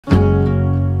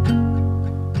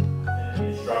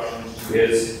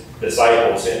his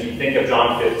disciples. And you think of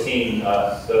John 15,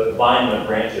 the vine and the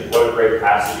branches, what a great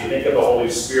passage. You think of the Holy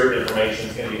Spirit information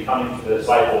that's going to be coming to the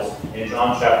disciples in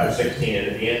John chapter 16 and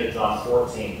at the end of John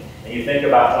 14. And you think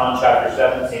about John chapter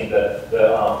 17,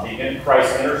 the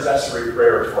Christ's intercessory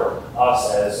prayer for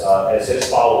us as his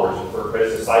followers and for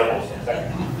his disciples.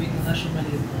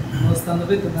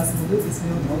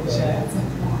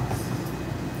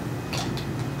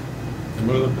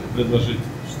 Можно предложить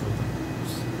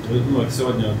что-то. Ну,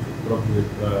 сегодня пробовали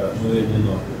про мыление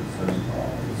ног.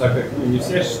 Так как не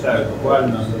все считают,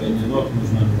 буквально мыление ног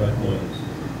нужно омывать ноги.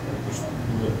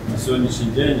 Вот, на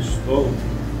сегодняшний день что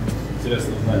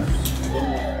интересно знать?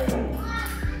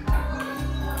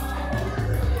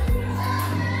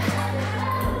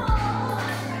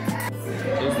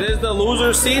 Is this the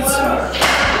loser seats?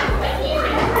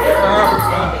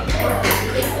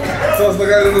 Só se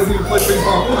galera não se pode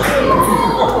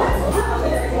pensar.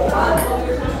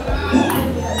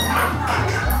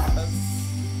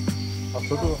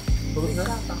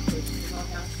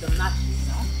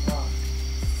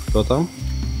 Хто там?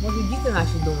 Може, діти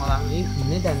наші думали, але їх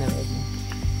ніде не видно.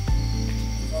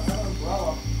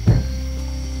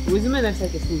 Візьми на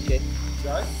всякий случай.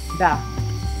 Так? Так.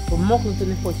 Помокнути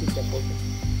не хочеться поки.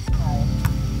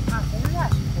 А, це не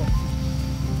наші хлопці.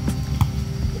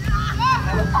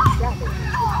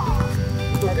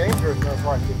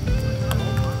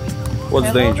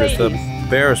 What's dangerous? The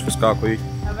bears вискакують.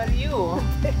 How about you?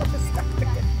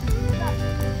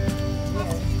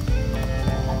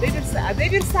 А де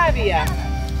Вірсавія?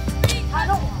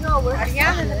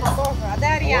 Ар'яна не похожа. А де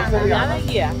Ар'яна? Ар'яна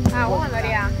є. А, вон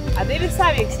Ар'яна. А де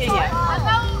Вірсавія, Ксенія?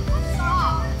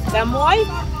 Домой?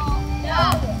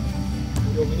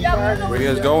 Where you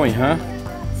guys going, huh?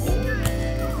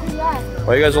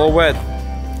 Why you guys all wet?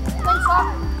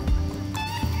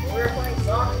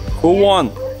 Who won?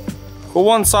 Who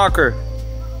won soccer?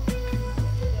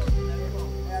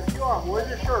 Where's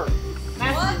your shirt?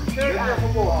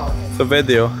 It's a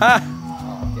video. Ha!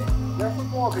 Я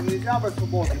футболка, нельзя без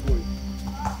футболки будет.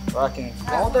 Rocking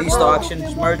Beast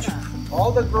Auctions merch.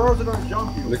 All the girls are gonna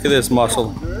jump you. Look at this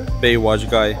muscle Baywatch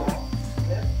guy.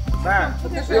 Man,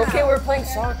 It's okay, we're playing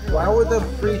soccer. why was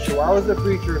the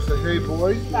preacher say, hey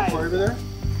boys, you play over there?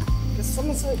 Because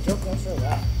someone said a joke, don't show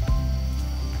that.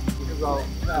 Because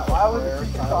why was the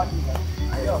preacher talking about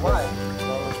it? Yeah, why?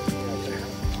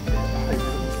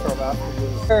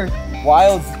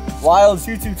 Wild's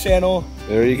YouTube channel.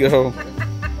 There you go.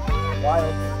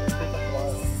 Wild.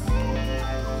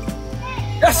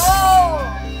 Yes!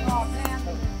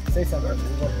 Say something.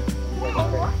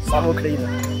 Samo Krida.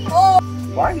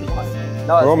 Why are you lying?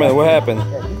 No, Roman, what happened?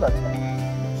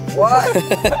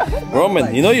 What?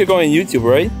 Roman, you know you're going on YouTube,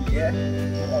 right? Yeah.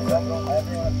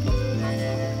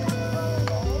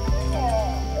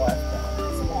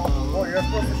 Oh, you're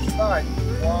supposed to start.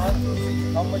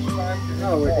 How much time do you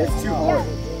know? It's too hard.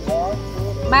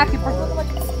 Matthew,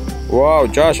 Wow,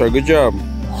 Joshua, good job.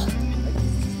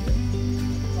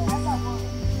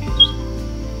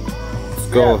 Let's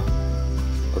go.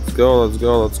 Let's go, let's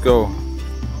go, let's go.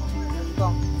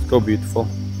 Let's go, beautiful.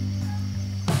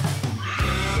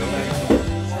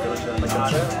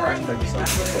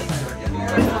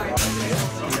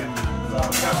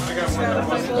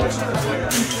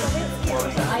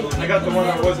 I got the one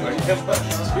that wasn't. I kept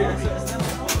that.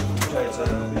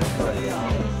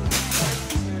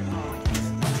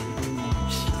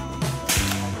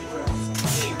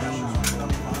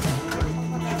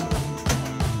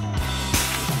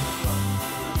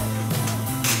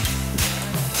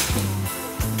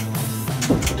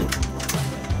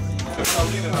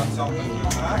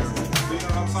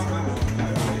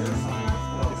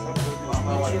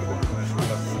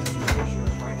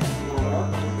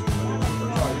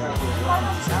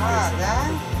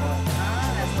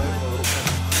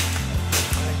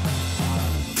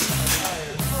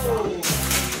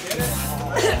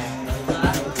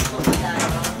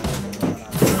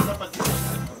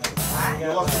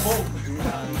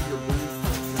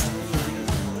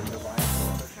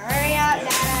 hurry up,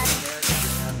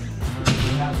 Dad.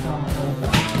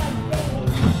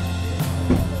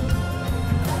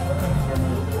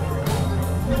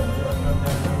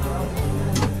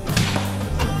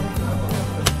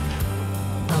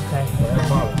 Okay.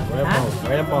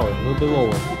 Right above it, a little bit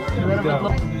lower.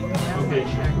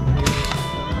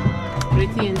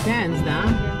 Pretty intense, huh?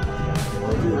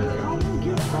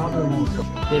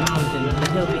 The mountain, the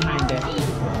hill behind it.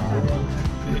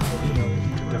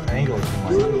 Different angles.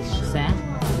 Sam?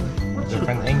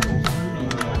 Different angles.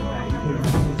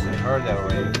 I heard that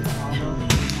already.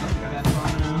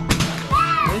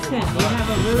 Where's listen, you have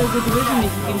a really good vision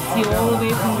if you can see all the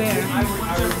way from there.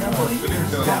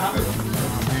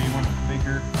 You want a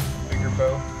bigger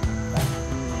bow?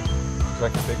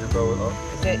 Like a bigger bow up.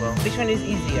 Which one is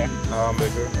easier?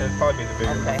 Bigger. It'd probably be the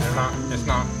bigger Okay.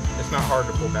 one. It's not hard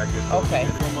to pull back this way. Okay.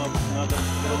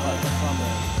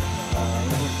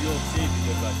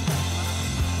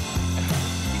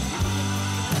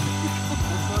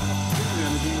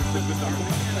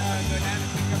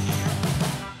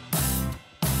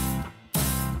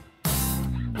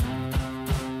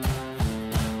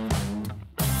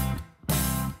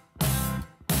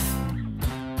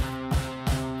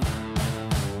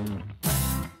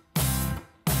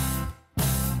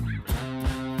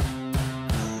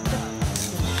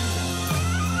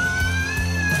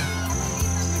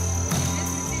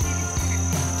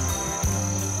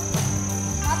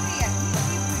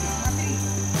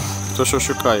 Хто що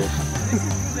шукає?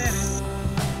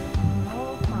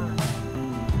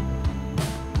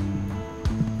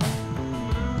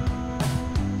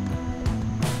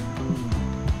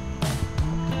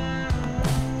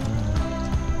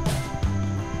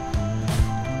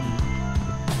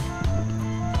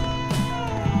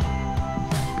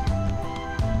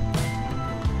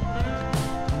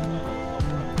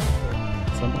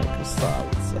 Самая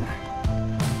красавица.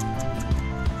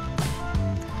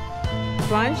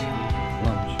 Lunch?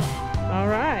 All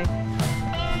right.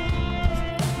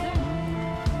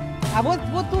 А вот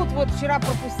тут вот вчера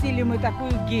пропустили мы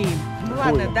такую гейм. Ну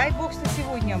ладно, дай бог, что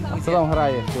сегодня будет. Хто там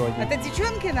грає сьогодні? Это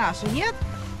девчонки наши, нет?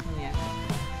 Нет.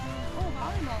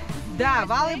 Да,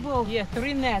 волейбол. Є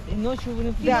 3 нет, і ночі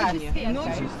вони Да, включені. и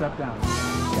ночью. Step down.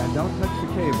 Yeah, don't touch the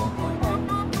cable.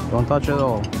 Don't touch it at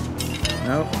all.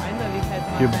 No. I know we had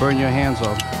You one. burn your hands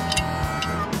off.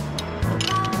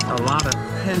 A lot of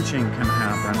pinching can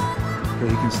happen. Okay,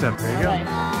 you can step. There you go. All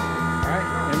right,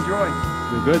 enjoy.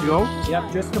 You good, go? Yep,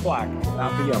 just the black,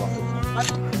 not the yellow.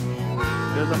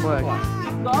 Just the black.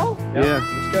 Go? Yeah.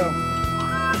 Let's go.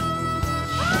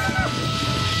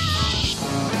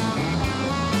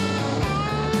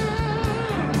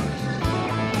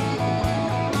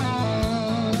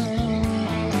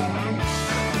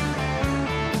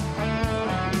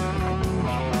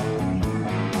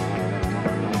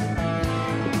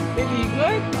 Baby, you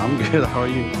good? I'm good. How are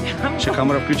you? Ще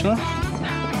камера включена?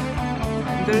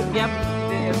 Yep.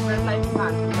 The first light is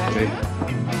on. Okay.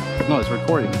 No, it's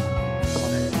recording.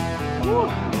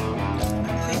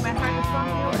 Take my hand from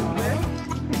you.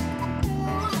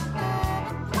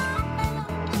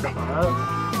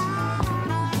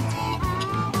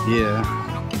 Yeah.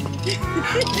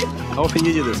 How often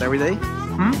you do this? Every day?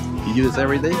 You do this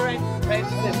every day? Right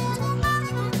flip.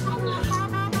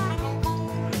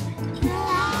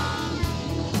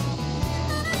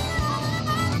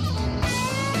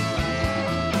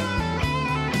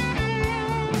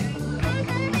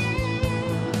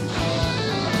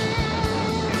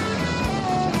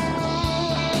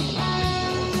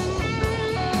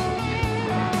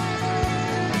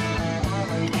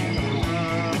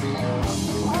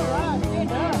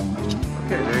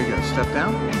 Okay, there you go. Step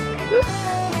down.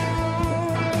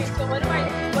 So what am I?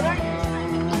 What are you?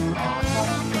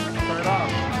 Turn it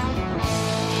off.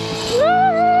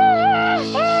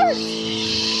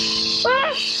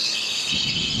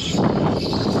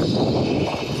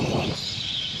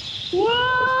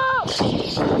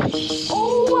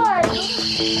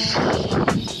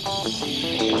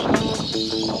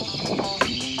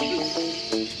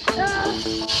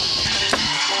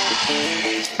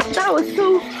 That was so.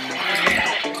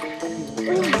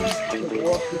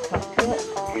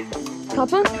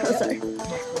 Papa? Oh, sorry.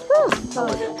 Whew.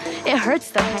 It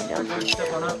hurts though, kind of.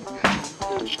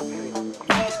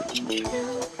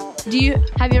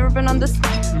 Have you ever been on this?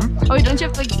 Oh, don't you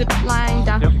have to like zip line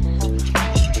down?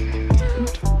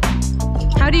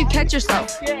 How do you catch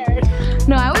yourself?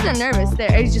 No, I wasn't nervous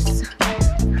there. I just.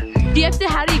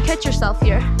 How do you catch yourself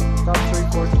here? Stop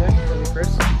 3, 4, 6. Ready, Chris?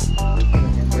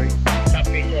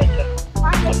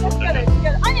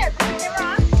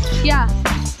 Yeah.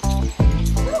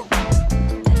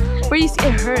 Where you see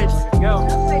it hurts. Go.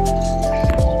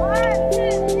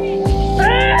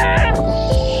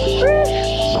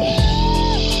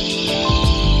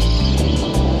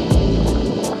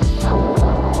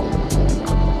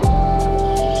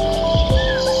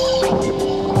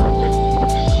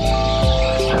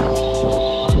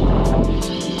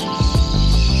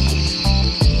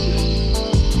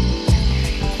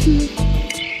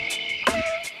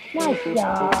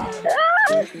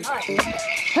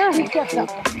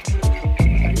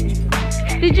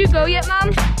 Did you go yet,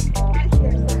 Mom?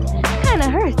 Kinda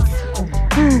hurts.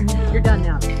 You're done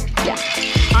now. Yeah.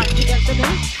 You got the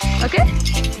Okay.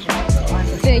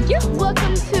 Thank you.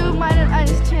 Welcome to mine and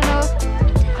I's channel.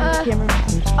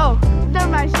 Oh, never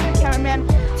mind, she's the cameraman.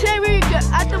 Today we're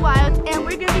at the Wilds and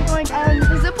we're gonna be going on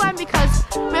the zip line because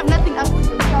we have nothing else to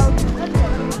do. So let's go.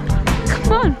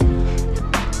 Come on.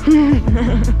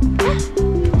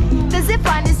 The zip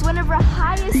line is one of our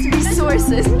highest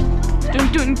resources.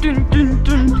 Dun, dun, dun, dun,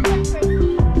 dun.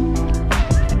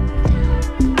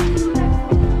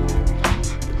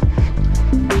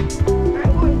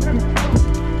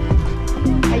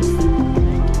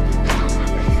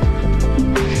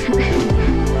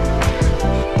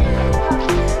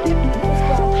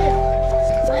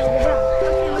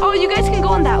 Oh, you guys can go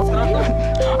on that one.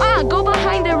 Ah, go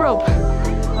behind the rope.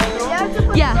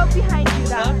 Yeah. Go behind you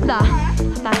now. Da.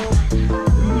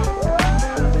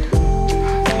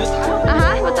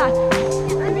 What's that?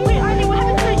 Wait, Arnie, what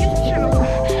happened to the YouTube channel?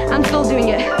 I'm still doing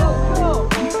it.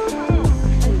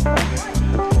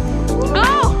 Go!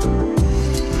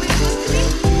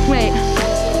 Wait.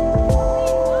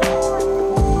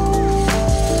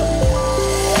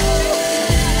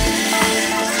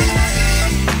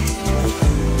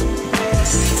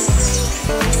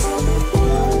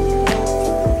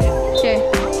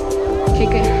 Okay,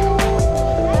 good.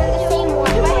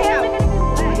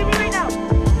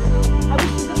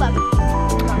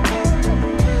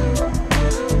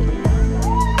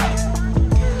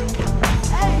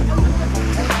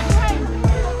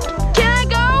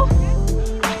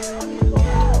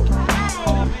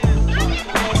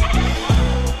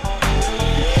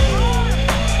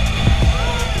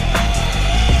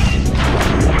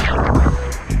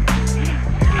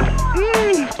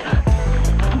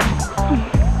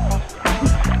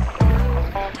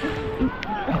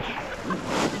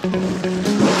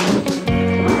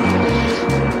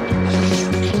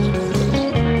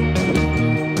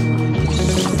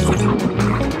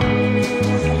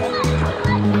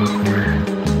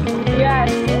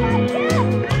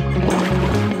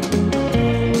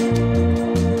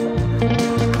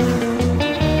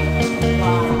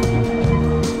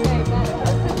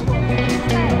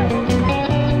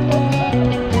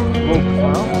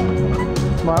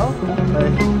 Smile. Hey.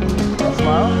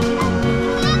 Smile.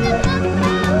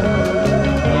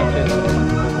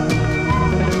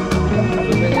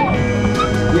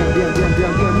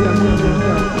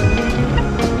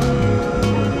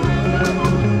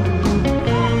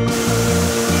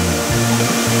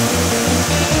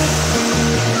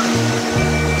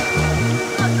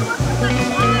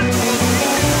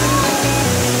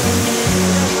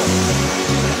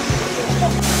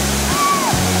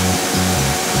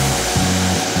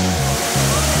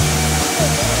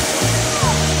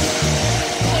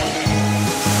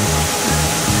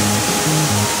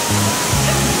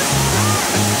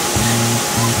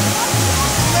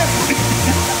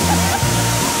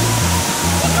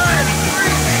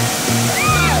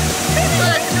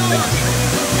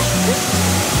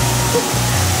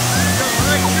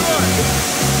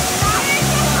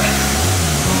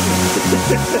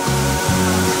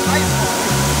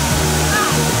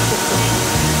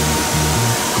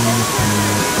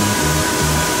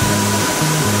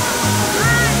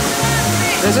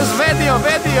 This is video.